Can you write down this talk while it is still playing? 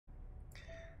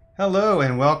Hello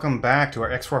and welcome back to our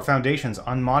X4 Foundations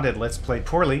unmodded Let's Play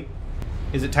Poorly.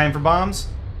 Is it time for bombs?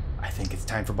 I think it's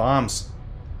time for bombs.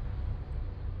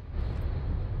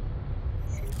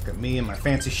 Look at me and my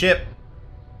fancy ship.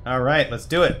 Alright, let's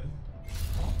do it.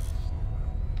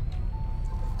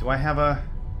 Do I have a...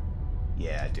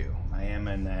 Yeah, I do. I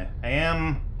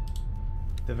am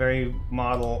the very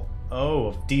model... Oh,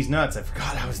 of D's Nuts. I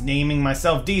forgot I was naming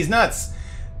myself D's Nuts.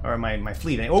 Or my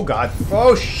fleet. Oh god.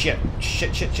 Oh shit.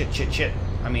 Shit.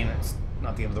 I mean, it's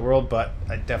not the end of the world, but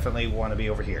I definitely want to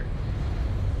be over here.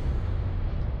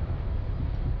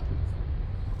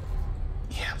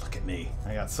 Yeah, look at me.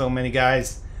 I got so many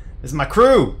guys. This is my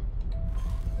crew.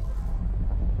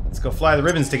 Let's go fly the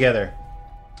ribbons together.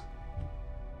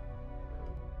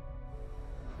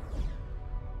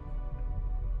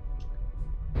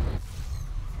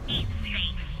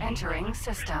 Entering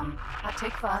system.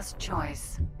 Atikva's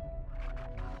choice.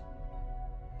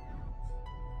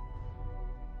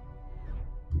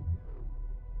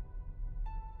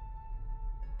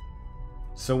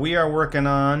 So we are working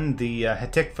on the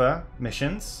Hatikva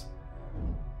missions.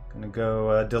 Gonna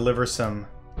go deliver some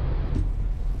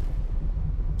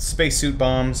spacesuit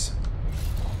bombs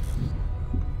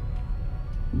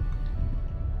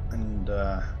and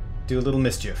do a little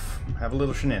mischief. Have a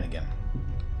little shenanigan.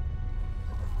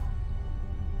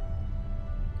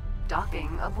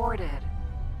 Docking aborted.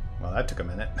 Well, that took a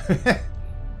minute.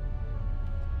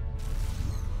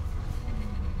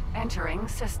 Entering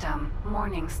system.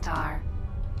 Morningstar.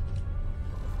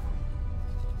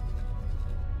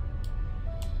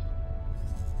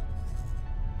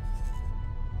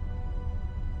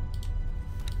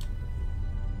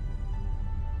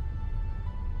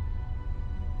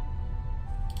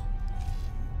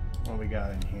 What we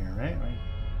got in here, right?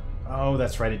 Oh,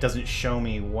 that's right. It doesn't show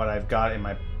me what I've got in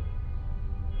my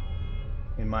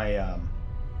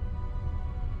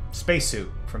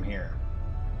spacesuit from here.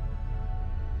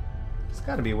 There's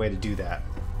got to be a way to do that.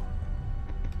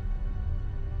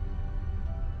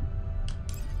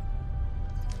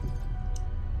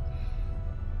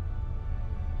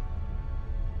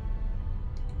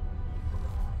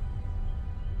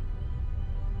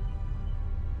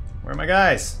 Where are my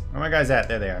guys? Where are my guys at?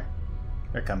 There they are.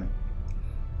 They're coming.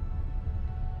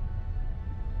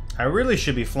 I really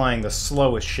should be flying the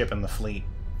slowest ship in the fleet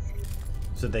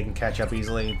so they can catch up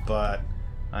easily, but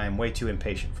I am way too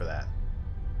impatient for that.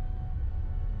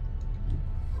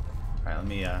 Alright, let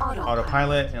me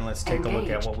autopilot and let's take a look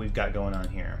at what we've got going on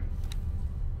here.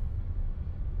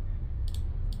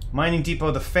 Mining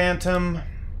Depot the Phantom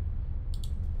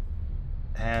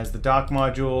has the dock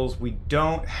modules. We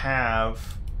don't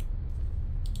have...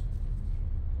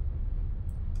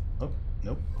 Oh,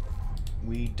 nope.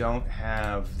 We don't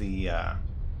have the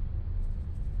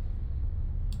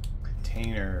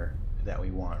container that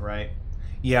we want, right?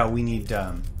 Yeah, we need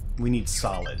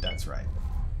solid. That's right.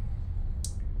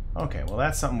 Okay, well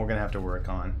that's something we're gonna have to work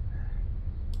on.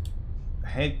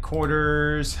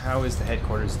 Headquarters. How is the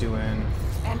headquarters doing?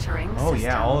 Entering oh system.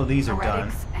 Yeah, all of these are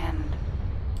done. End.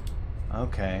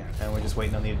 Okay, and we're just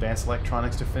waiting on the advanced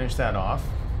electronics to finish that off.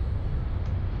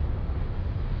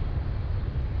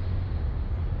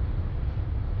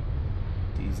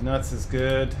 These nuts is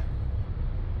good.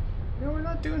 You know, we're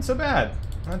not doing so bad.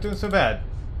 Not doing so bad.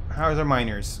 How's our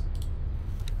miners?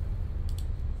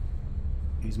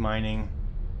 He's mining.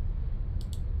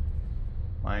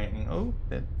 Mining. Oh,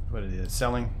 what it is?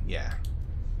 Selling? Yeah.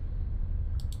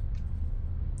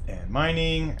 And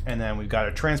mining. And then we've got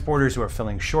our transporters who are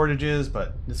filling shortages,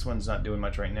 but this one's not doing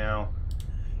much right now.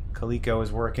 Coleco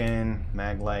is working.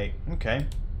 Maglite. Okay.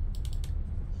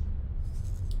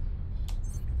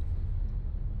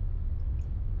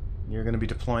 You're going to be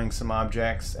deploying some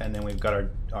objects, and then we've got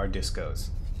our discos.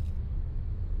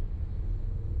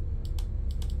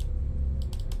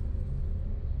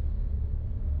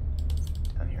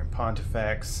 Down here in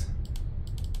Pontifex.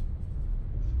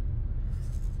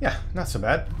 Yeah, not so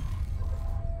bad.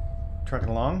 Trucking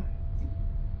along.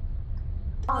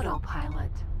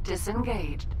 Autopilot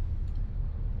disengaged.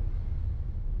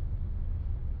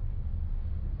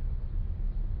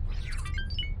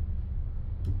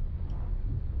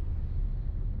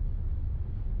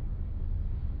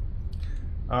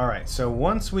 Alright, so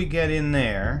once we get in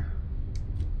there,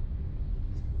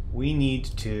 we need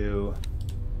to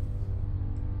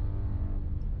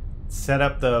set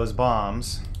up those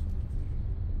bombs,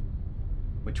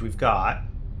 which we've got.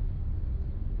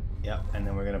 Yep, and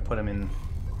then we're going to put them in...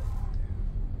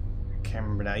 I can't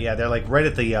remember now. Yeah, they're like right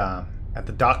at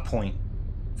the dock point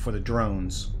for the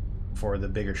drones for the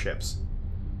bigger ships.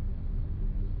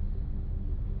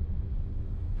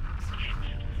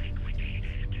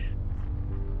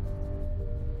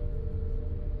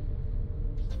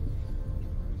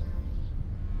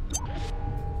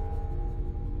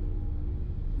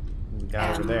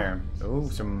 guy over there. Oh,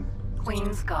 some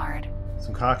Queen's Guard.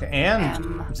 cock and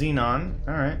M. xenon.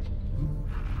 All right.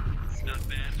 Not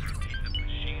bad for a piece of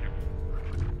machinery.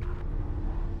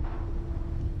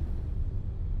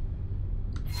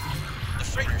 The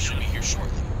freighter should be here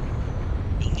shortly.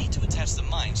 You'll need to attach the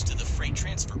mines to the freight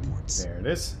transfer ports. There it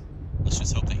is. Let's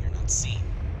just hope that you're not seen.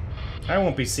 I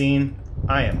won't be seen.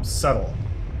 I am subtle.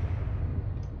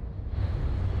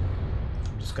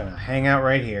 I'm just gonna hang out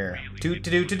right here.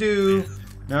 Do.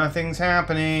 Nothing's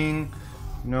happening.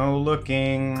 No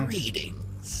looking.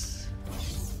 Greetings.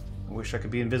 I wish I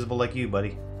could be invisible like you,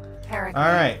 buddy. Parakeet.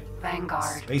 All right.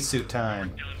 Vanguard. Spacesuit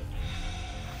time.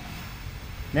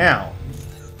 Now,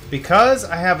 because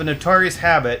I have a notorious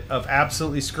habit of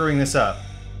absolutely screwing this up,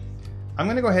 I'm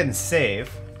gonna go ahead and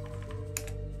save,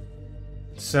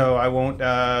 so I won't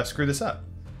screw this up.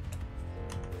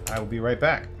 I will be right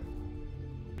back.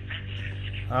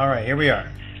 Alright, here we are.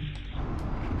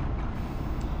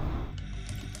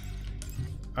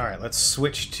 Alright, let's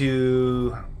switch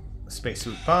to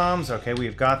spacesuit bombs. Okay,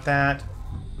 we've got that.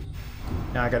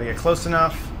 Now I gotta get close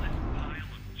enough.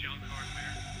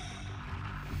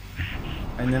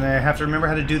 And then I have to remember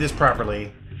how to do this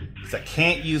properly, because I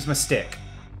can't use my stick.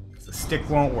 The stick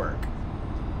won't work.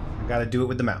 I gotta do it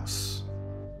with the mouse.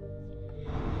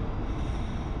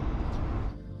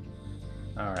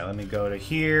 Alright, let me go to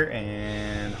here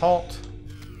and halt.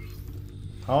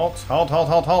 Halt.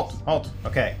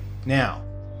 Okay, now,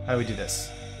 how do we do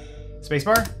this?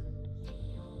 Spacebar?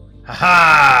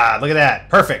 Haha! Look at that.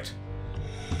 Perfect.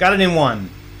 Got it in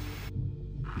one.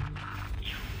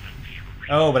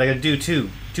 Oh, but I gotta do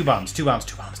two bombs.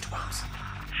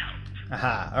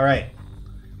 Aha, alright.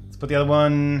 Let's put the other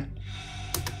one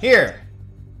here.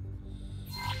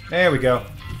 There we go.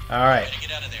 Alright.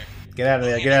 Get out of there. Get out of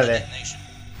there, get out of there.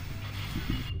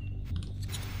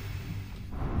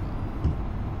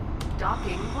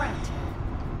 Docking granted.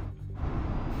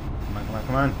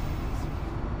 Come on.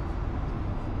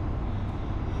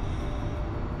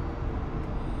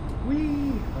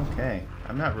 Whee! Okay.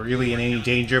 I'm not really in any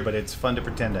danger, but it's fun to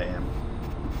pretend I am.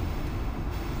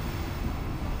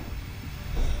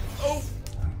 Oh!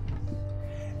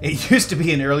 It used to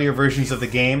be in earlier versions of the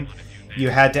game, you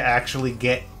had to actually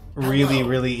get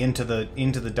really into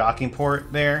the docking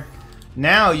port there.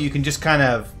 Now you can just kind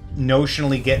of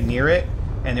notionally get near it,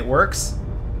 and it works,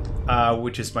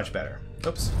 which is much better.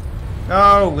 Oops.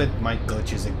 Oh, with my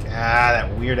glitches.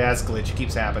 That weird-ass glitch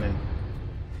keeps happening.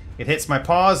 It hits my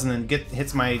paws and then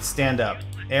hits my stand-up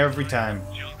every time.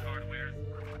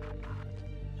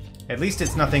 At least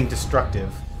it's nothing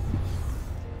destructive.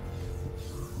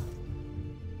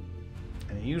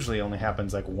 And it usually only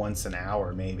happens like once an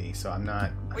hour, maybe, so I'm not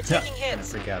gonna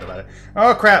freak out about it.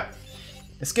 Oh, crap!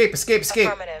 Escape!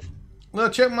 Affirmative.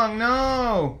 Little chipmunk,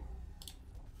 no!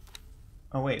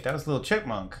 Oh, wait, that was Little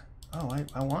Chipmunk. Oh,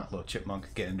 I want Little Chipmunk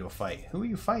to get into a fight. Who are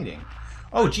you fighting?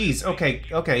 Oh, geez. Okay,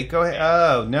 go ahead.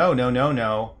 Oh,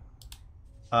 no.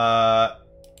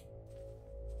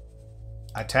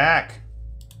 Attack.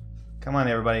 Come on,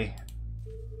 everybody.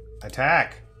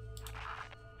 Attack.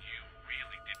 You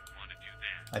really didn't want to do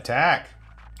that. Attack.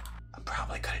 I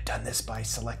probably could have done this by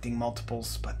selecting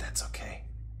multiples, but that's okay.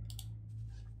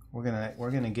 We're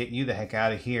gonna get you the heck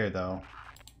out of here, though.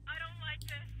 I don't like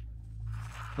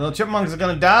this. Little chipmunks are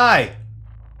gonna die.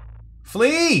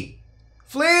 Flee!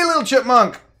 Flee, little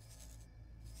chipmunk!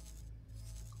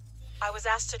 I was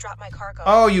asked to drop my cargo.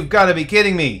 Oh, you've got to be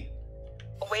kidding me.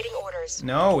 Awaiting orders.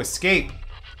 No, escape.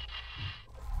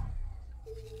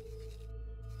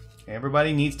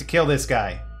 Everybody needs to kill this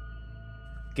guy.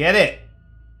 Get it.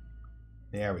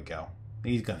 There we go.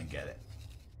 He's gonna get it.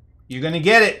 You're gonna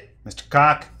get it, Mr.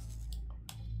 Cock.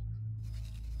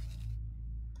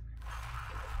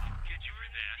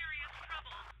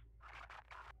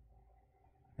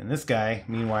 And this guy,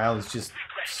 meanwhile, is just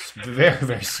very,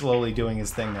 very slowly doing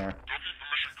his thing there.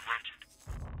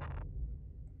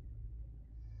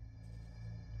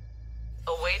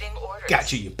 Awaiting orders.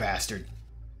 Gotcha, you bastard.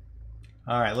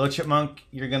 Alright, little chipmunk,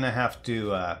 you're gonna have to,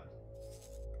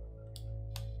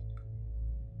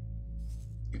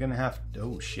 You're gonna have to...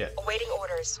 Oh, shit. Awaiting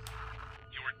orders.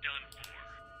 You're done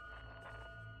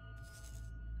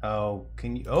for. Oh,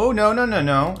 can you... Oh, no,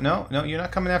 you're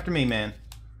not coming after me, man.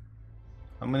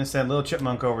 I'm gonna send little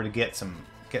chipmunk over to get some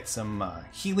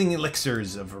healing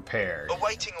elixirs of repair.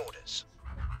 Awaiting orders.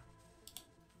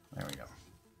 There we go.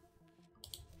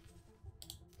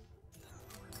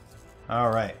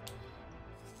 Alright.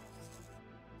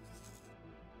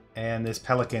 And this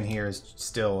pelican here is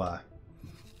still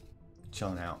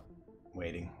chilling out,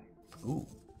 waiting. Ooh,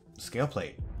 scale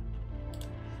plate.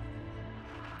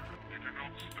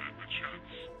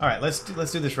 All right, let's do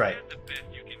this right. The best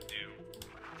you can do. You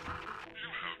have no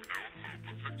hope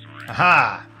of victory.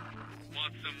 Aha!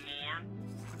 Want some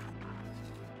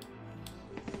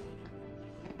more?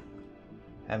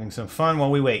 Having some fun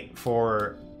while we wait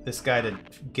for this guy to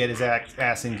get his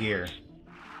ass in gear.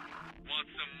 Want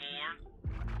some more?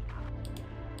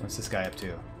 What's this guy up to?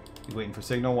 You waiting for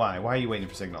signal? Why? Why are you waiting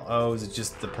for signal? Oh, is it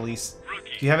just the police?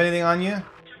 Do you have anything on you?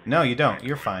 No, you don't.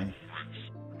 You're fine.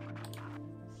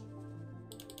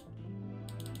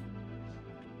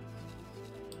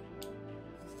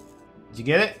 Did you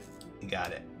get it? You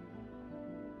got it.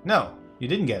 No, you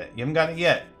didn't get it. You haven't got it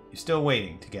yet. You're still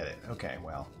waiting to get it. Okay,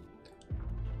 well.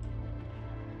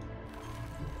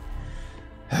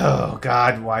 Oh,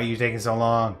 God, why are you taking so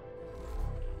long?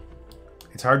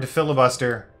 It's hard to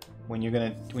filibuster when you're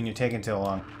taking too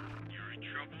long. You're in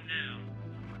trouble now.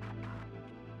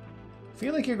 I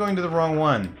feel like you're going to the wrong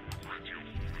one. What's your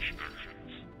foolish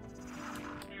actions?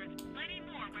 There's plenty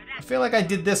more where I that feel like I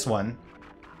did this one,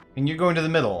 and you're going to the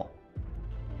middle.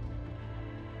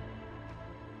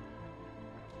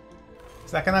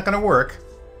 Is that not going to work?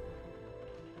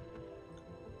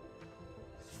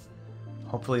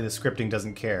 Hopefully the scripting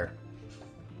doesn't care.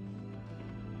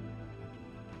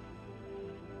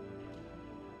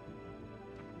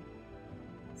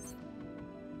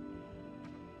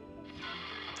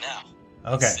 Now,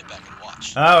 Okay. sit back and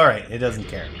watch. All right, it doesn't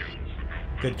care.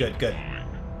 Good, good, good.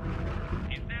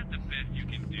 Is that the best you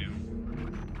can do?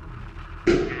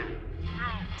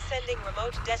 Sending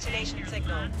remote detonation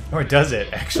signal. Or does it,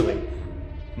 actually?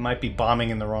 It might be bombing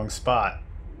in the wrong spot.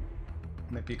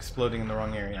 It might be exploding in the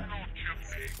wrong area.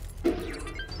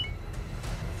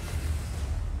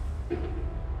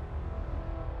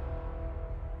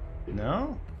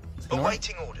 No? It's gonna work?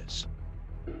 Awaiting orders.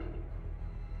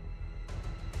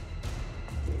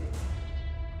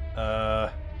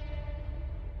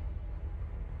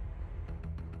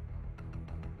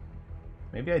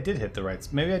 Maybe I did hit the right...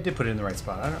 Maybe I did put it in the right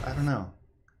spot. I don't know.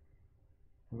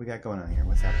 What we got going on here?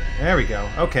 What's happening? There we go.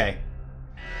 Okay.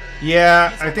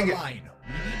 Yeah, I think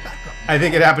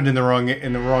it happened in the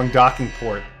wrong docking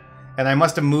port. And I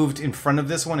must have moved in front of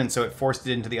this one, and so it forced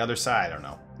it into the other side. I don't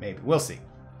know. Maybe. We'll see.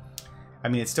 I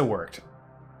mean, it still worked.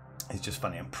 It's just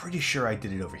funny. I'm pretty sure I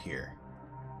did it over here.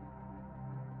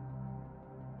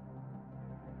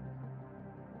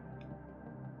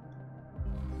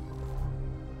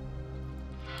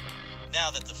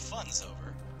 Now that the fun's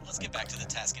over, let's get back to the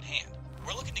task at hand.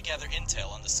 We're looking to gather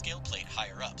intel on the scale plate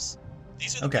higher-ups.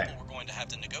 These are the Okay. people we're going to have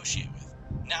to negotiate with.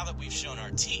 Now that we've shown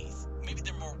our teeth, maybe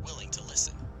they're more willing to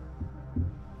listen.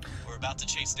 We're about to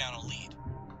chase down a lead.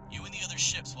 You and the other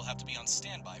ships will have to be on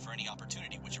standby for any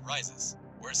opportunity which arises.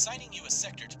 We're assigning you a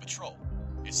sector to patrol.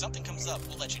 If something comes up,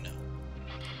 we'll let you know.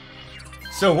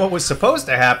 So what was supposed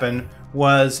to happen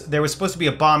was there was supposed to be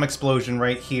a bomb explosion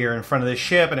right here in front of the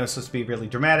ship, and it was supposed to be really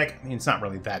dramatic. I mean, it's not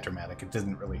really that dramatic. It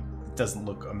doesn't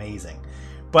look amazing.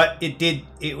 But it did.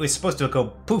 It was supposed to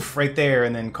go poof right there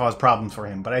and then cause problems for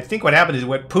him. But I think what happened is it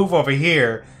went poof over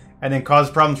here and then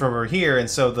caused problems for over here, and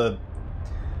so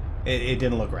it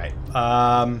didn't look right.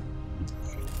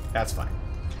 That's fine.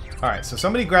 All right, so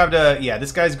somebody grabbed a... Yeah,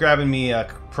 this guy's grabbing me a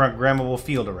programmable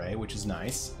field array, which is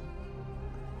nice.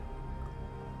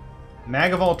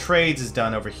 Mag of all trades is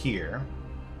done over here.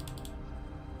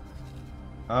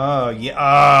 Oh, yeah.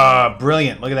 Ah,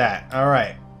 brilliant. Look at that. All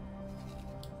right.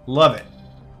 Love it.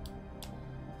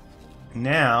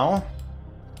 Now,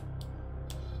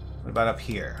 what about up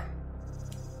here?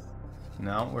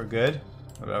 No, we're good.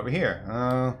 What about over here?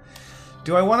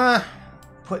 Do I want to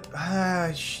put...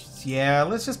 yeah,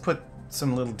 let's just put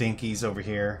some little dinkies over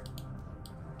here.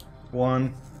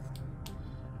 One.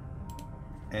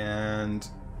 And...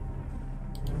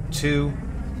 two.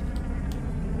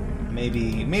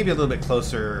 Maybe a little bit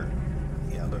closer,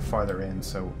 yeah, a little farther in,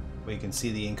 so we can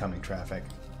see the incoming traffic.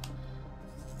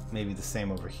 Maybe the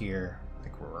same over here. I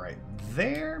think we're right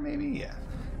there, maybe? Yeah.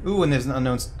 Ooh, and there's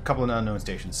a couple of unknown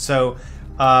stations. So,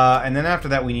 and then after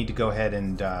that we need to go ahead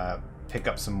and pick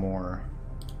up some more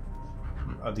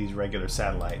of these regular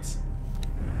satellites.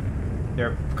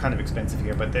 They're kind of expensive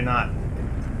here, but they're not...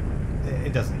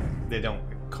 They don't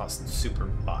cost super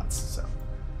lots, so...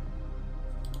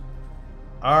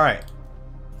 Alright.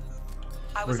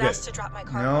 I was We're good. asked to drop my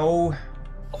cargo. No.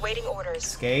 Awaiting orders.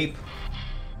 Escape.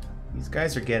 These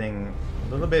guys are getting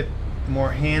a little bit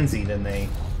more handsy than they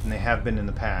have been in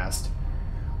the past.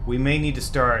 We may need to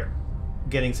start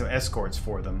getting some escorts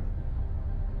for them.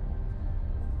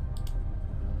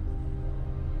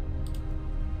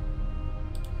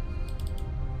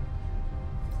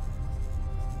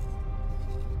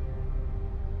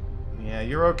 Yeah,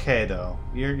 you're okay though.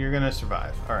 You're gonna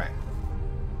survive. All right.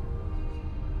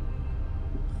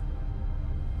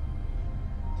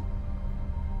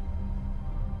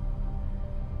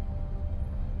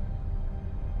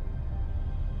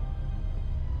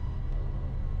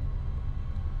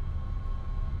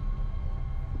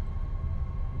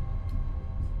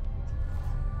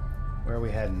 Where are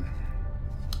we heading?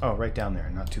 Oh, right down there,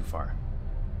 not too far.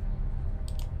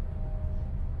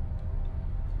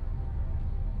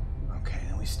 Okay,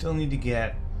 and we still need to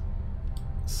get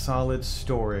solid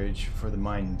storage for the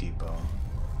mining depot.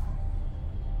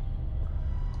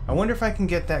 I wonder if I can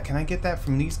get that. Can I get that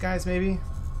from these guys, maybe?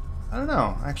 I don't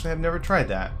know. Actually, I've never tried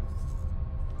that.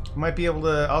 I might be able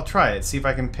to... I'll try it. See if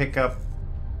I can pick up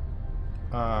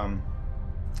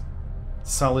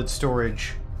solid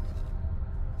storage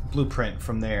blueprint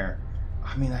from there.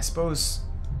 I mean, I suppose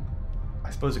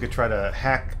I could try to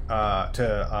hack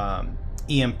to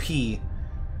EMP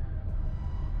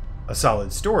a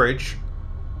solid storage,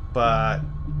 but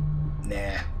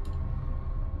nah.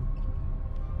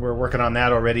 We're working on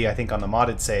that already, I think, on the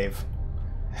modded save.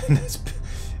 And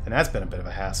that's been a bit of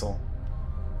a hassle.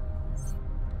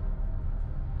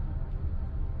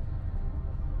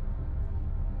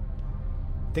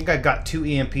 I think I've got 2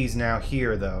 EMPs now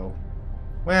here, though.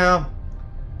 Well,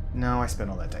 no, I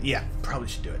spent all that time. Yeah, probably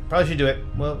should do it. Probably should do it.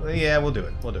 Well, yeah, we'll do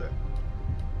it. We'll do it.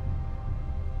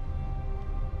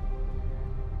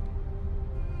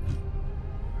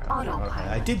 Autopilot. Okay,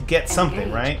 I did get something,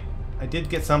 Engage. right? I did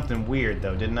get something weird,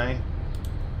 though, didn't I?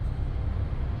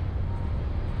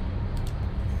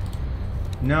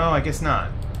 No, I guess not.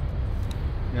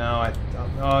 No,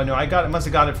 oh no, I must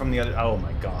have got it from the other. Oh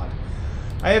my god.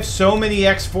 I have so many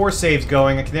X4 saves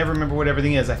going, I can never remember what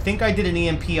everything is. I think I did an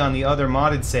EMP on the other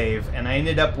modded save, and I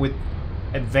ended up with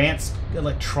advanced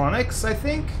electronics, I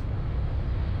think?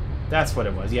 That's what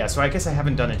it was. Yeah, so I guess I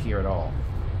haven't done it here at all.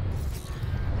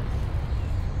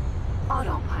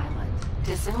 Autopilot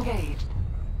disengaged.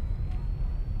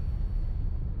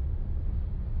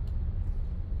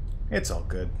 It's all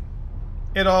good.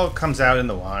 It all comes out in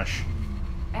the wash.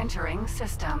 Entering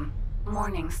system.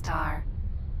 Morningstar.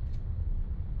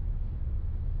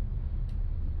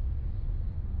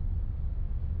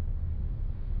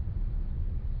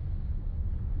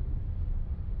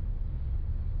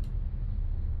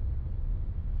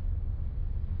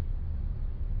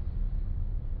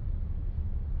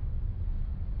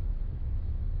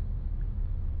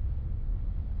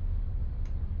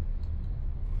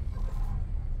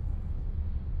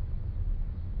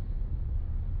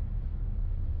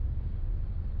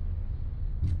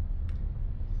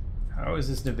 How is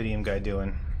this Nevidium guy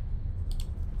doing?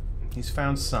 He's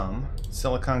found some.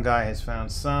 Silicon guy has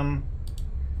found some.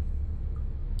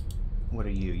 What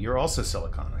are you? You're also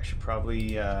Silicon. I should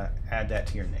probably add that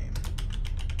to your name.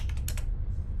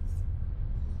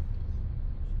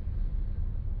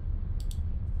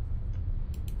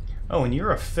 Oh, and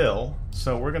you're a Phil,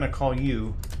 so we're going to call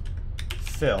you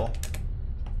Phil.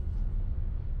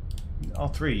 All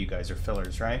 3 of you guys are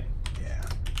fillers, right? Yeah.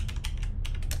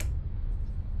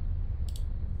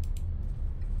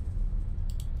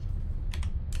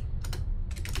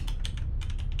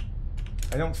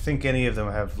 I don't think any of them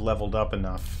have leveled up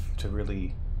enough to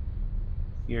really...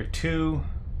 You're 2.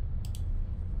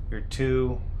 You're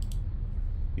 2.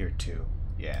 You're 2.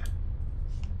 Yeah.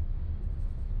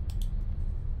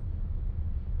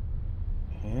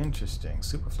 Interesting.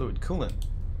 Superfluid coolant.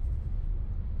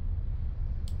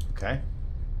 Okay.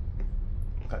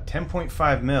 Got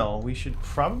 10.5 mil. We should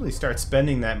probably start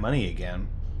spending that money again.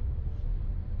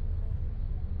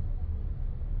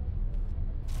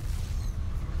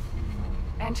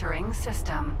 Entering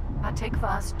system.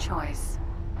 Atikva's choice.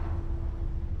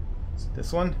 Is it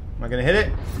this one? Am I gonna hit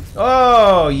it?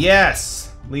 Oh,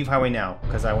 yes! Leave highway now,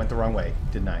 because I went the wrong way,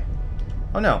 didn't I?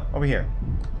 Oh no, over here.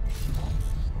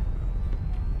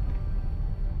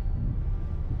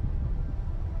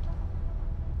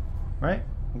 Right?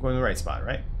 I'm going to the right spot,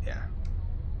 right? Yeah.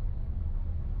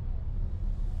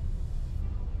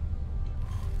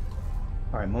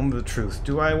 Alright, moment of the truth.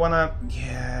 Do I want to...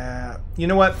 Yeah... You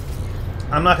know what?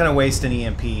 I'm not going to waste an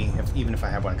EMP, even if I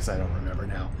have one, because I don't remember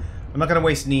now. I'm not going to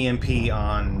waste an EMP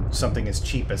on something as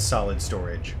cheap as solid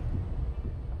storage.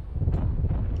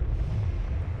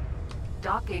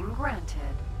 Docking granted.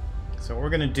 So what we're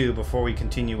going to do before we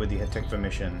continue with the Hatikva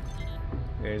mission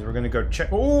is we're going to go check...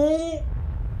 Oh!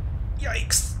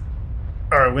 Yikes!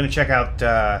 Alright, we're going to check out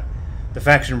the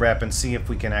faction rep and see if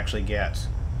we can actually get...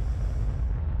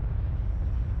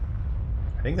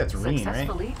 I think that's Reen, right?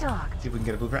 Successfully docked. See if we can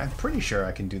get a blueprint. I'm pretty sure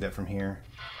I can do that from here.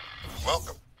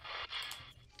 Welcome.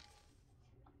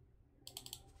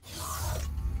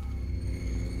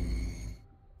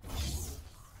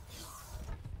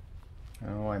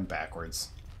 Oh, I'm backwards.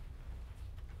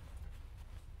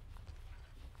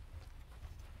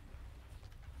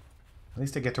 At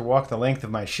least I get to walk the length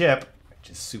of my ship, which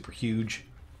is super huge.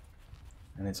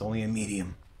 And it's only a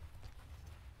medium.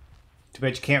 Too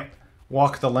bad you can't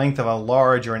walk the length of a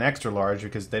large or an extra large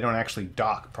because they don't actually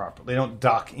dock properly. They don't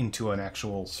dock into an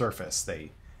actual surface.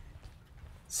 They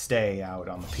stay out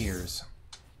on the piers.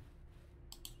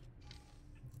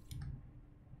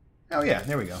 Oh yeah,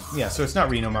 there we go. Yeah, so it's not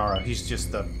Reno Mara. He's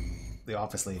just the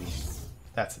office lady.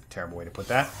 That's a terrible way to put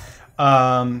that.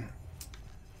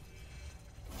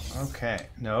 Okay.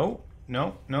 No.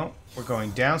 No. No. We're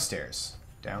going downstairs.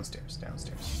 Downstairs.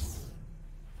 Downstairs.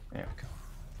 There we go.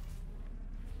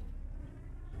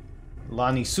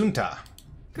 Lani Sunta.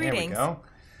 Greetings. There we go.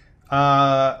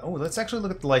 Oh, let's actually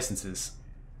look at the licenses.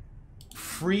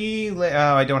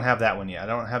 I don't have that one yet. I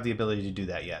don't have the ability to do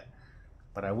that yet.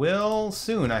 But I will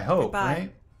soon, I hope, Goodbye.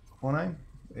 right? Won't I?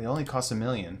 It only costs $1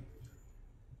 million.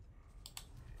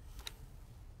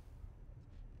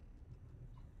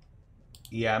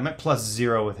 Yeah, I'm at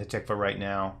 +0 with Hatikva right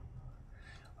now.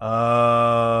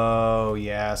 Oh,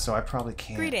 yeah, so I probably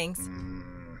can't. Greetings.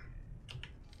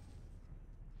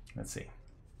 Let's see.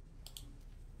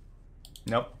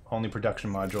 Nope, only production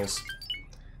modules.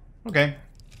 Okay.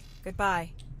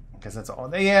 Goodbye. Because that's all.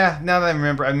 Yeah, now that I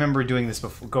remember doing this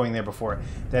before, going there before.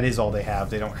 That is all they have.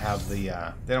 They don't have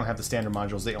the standard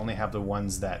modules. They only have the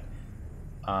ones that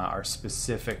are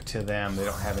specific to them. They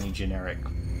don't have any generic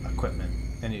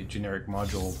equipment, any generic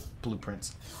module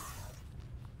blueprints.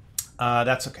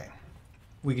 That's okay.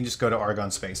 We can just go to Argon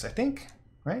space, I think.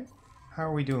 Right? How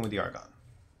are we doing with the Argon?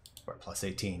 We're at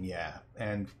 +18, yeah,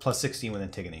 and +16 with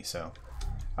Antigone. So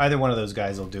either one of those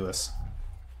guys will do us.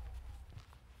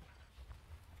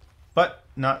 But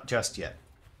not just yet.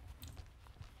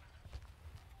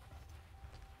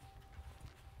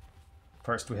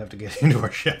 First, we have to get into our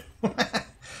ship.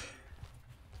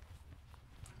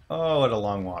 Oh, what a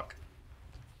long walk.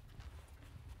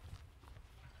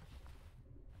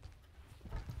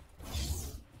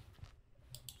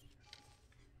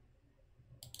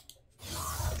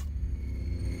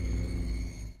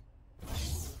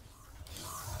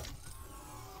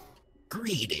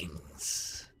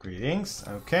 Greetings. Greetings.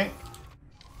 Okay.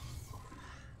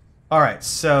 All right,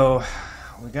 so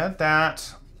we got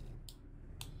that.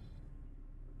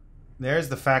 There's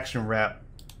the faction rep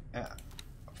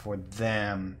for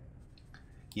them.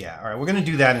 Yeah. All right, we're gonna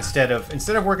do that instead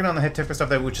of working on the Hatikva stuff,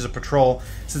 which is a patrol.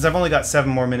 Since I've only got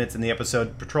 7 more minutes in the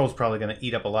episode, patrol's probably gonna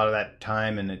eat up a lot of that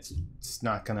time, and it's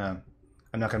not gonna.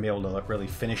 I'm not gonna be able to really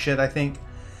finish it, I think.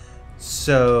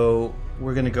 So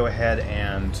we're gonna go ahead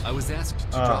and. I was asked to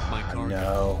drop my cargo.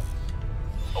 No.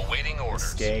 Awaiting orders.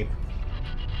 Escape.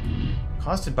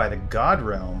 Hosted by the God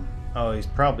Realm. Oh, he's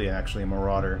probably actually a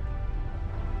marauder.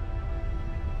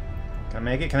 Can I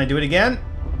make it? Can I do it again?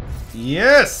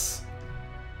 Yes!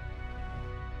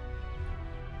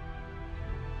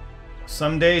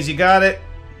 Some days you got it.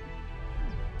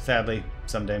 Sadly,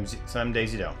 some days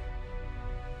you don't.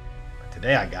 But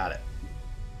today I got it.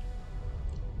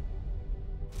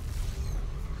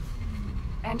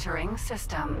 Entering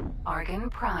system. Argon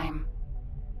Prime.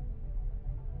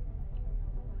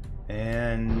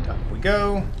 And up we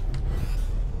go.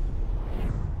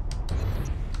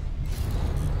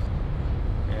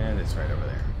 And it's right over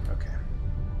there. Okay.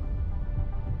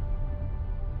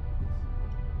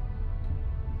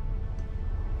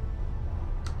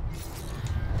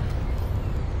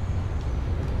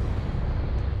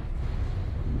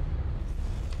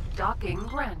 Docking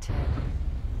granted.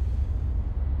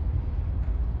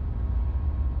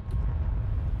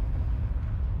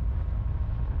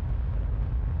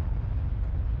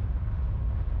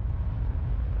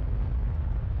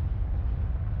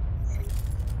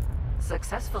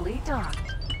 Successfully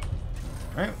docked.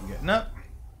 Alright, we're getting up.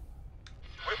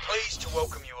 We're pleased to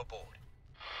welcome you aboard.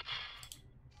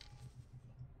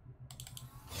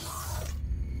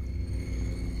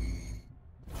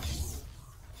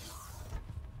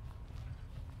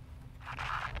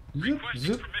 Zoop, Requesting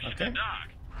zoop. permission Okay. to dock.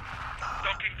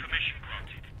 Docking permission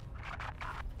granted.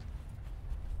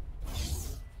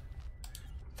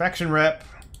 Faction rep.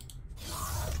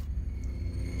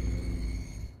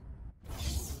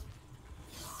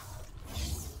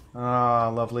 Ah,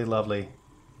 lovely, lovely.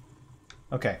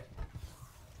 Okay.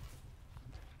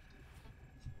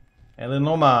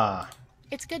 Elinoma.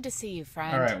 It's good to see you,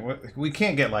 friend. All right, we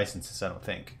can't get licenses, I don't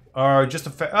think. Or just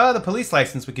the police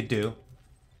license we could do.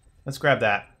 Let's grab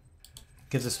that.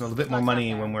 Gives us a little bit more What's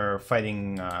money up there? when we're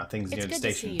fighting things near It's the good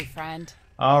to station. see you, friend.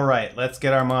 All right, let's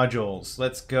get our modules.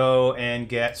 Let's go and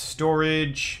get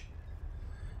storage.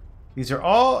 These are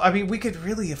all, I mean, we could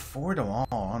really afford them all,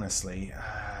 honestly.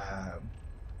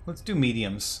 Let's do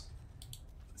mediums.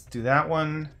 Let's do that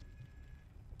one.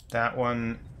 That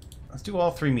one. Let's do all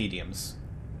 3 mediums.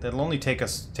 That'll only take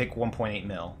 1.8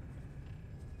 mil.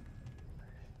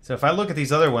 So if I look at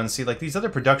these other ones, see, like, these other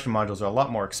production modules are a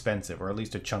lot more expensive, or at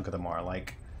least a chunk of them are.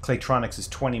 Like, Claytronics is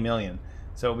 20 million.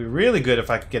 So it would be really good if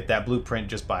I could get that blueprint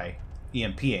just by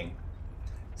EMPing.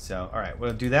 So, alright,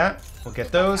 we'll do that. We'll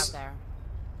get those. Out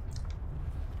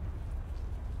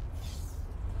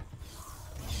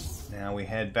there. Now we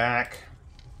head back.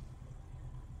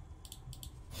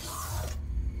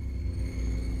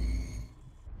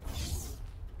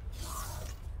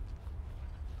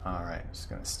 Alright, I'm just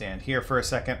going to stand here for a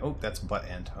second. Oh, that's butt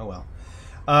end. Oh well.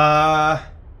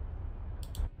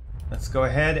 Let's go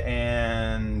ahead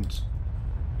and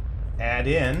add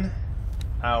in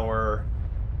our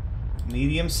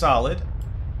medium solid.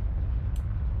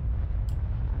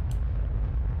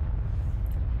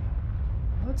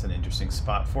 That's an interesting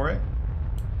spot for it.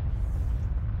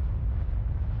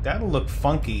 That'll look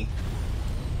funky.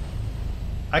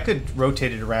 I could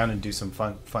rotate it around and do some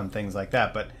fun things like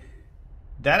that, but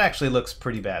that actually looks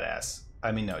pretty badass.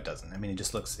 I mean, no, it doesn't. I mean,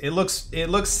 it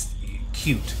looks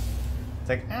cute. It's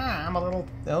like, I'm a little,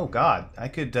 oh god, I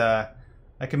could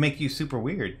make you super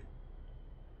weird.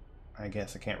 I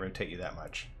guess I can't rotate you that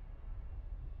much.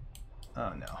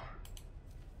 Oh no.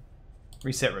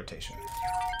 Reset rotation.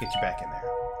 Get you back in there.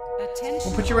 Attention,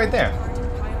 We'll put you right there. departing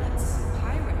pilots.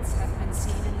 Pirates have been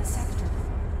seen in the sector.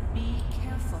 Be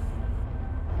careful.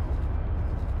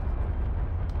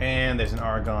 And there's an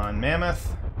Argon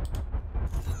Mammoth.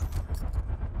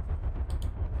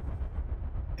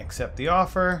 Accept the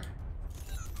offer.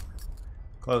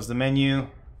 Close the menu.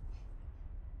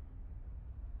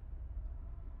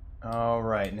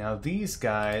 Alright, now these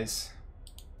guys...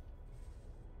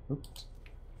 Oops.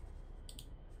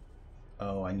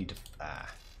 Oh, I need to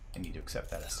accept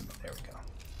that estimate. There we go.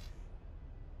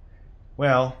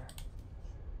 Well,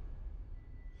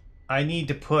 I need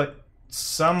to put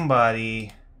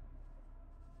somebody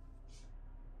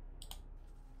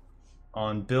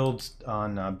on build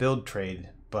trade,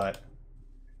 but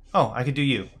oh, I could do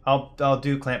you. I'll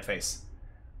do clamp face.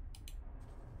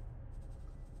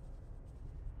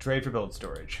 Trade for build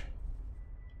storage.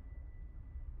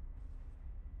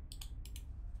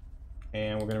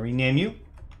 And we're going to rename you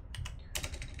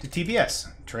to TBS.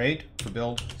 Trade for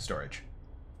build storage.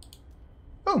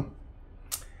 Boom.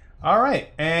 All right.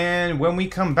 And when we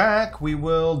come back, we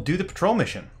will do the patrol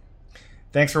mission.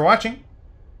 Thanks for watching.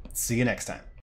 See you next time.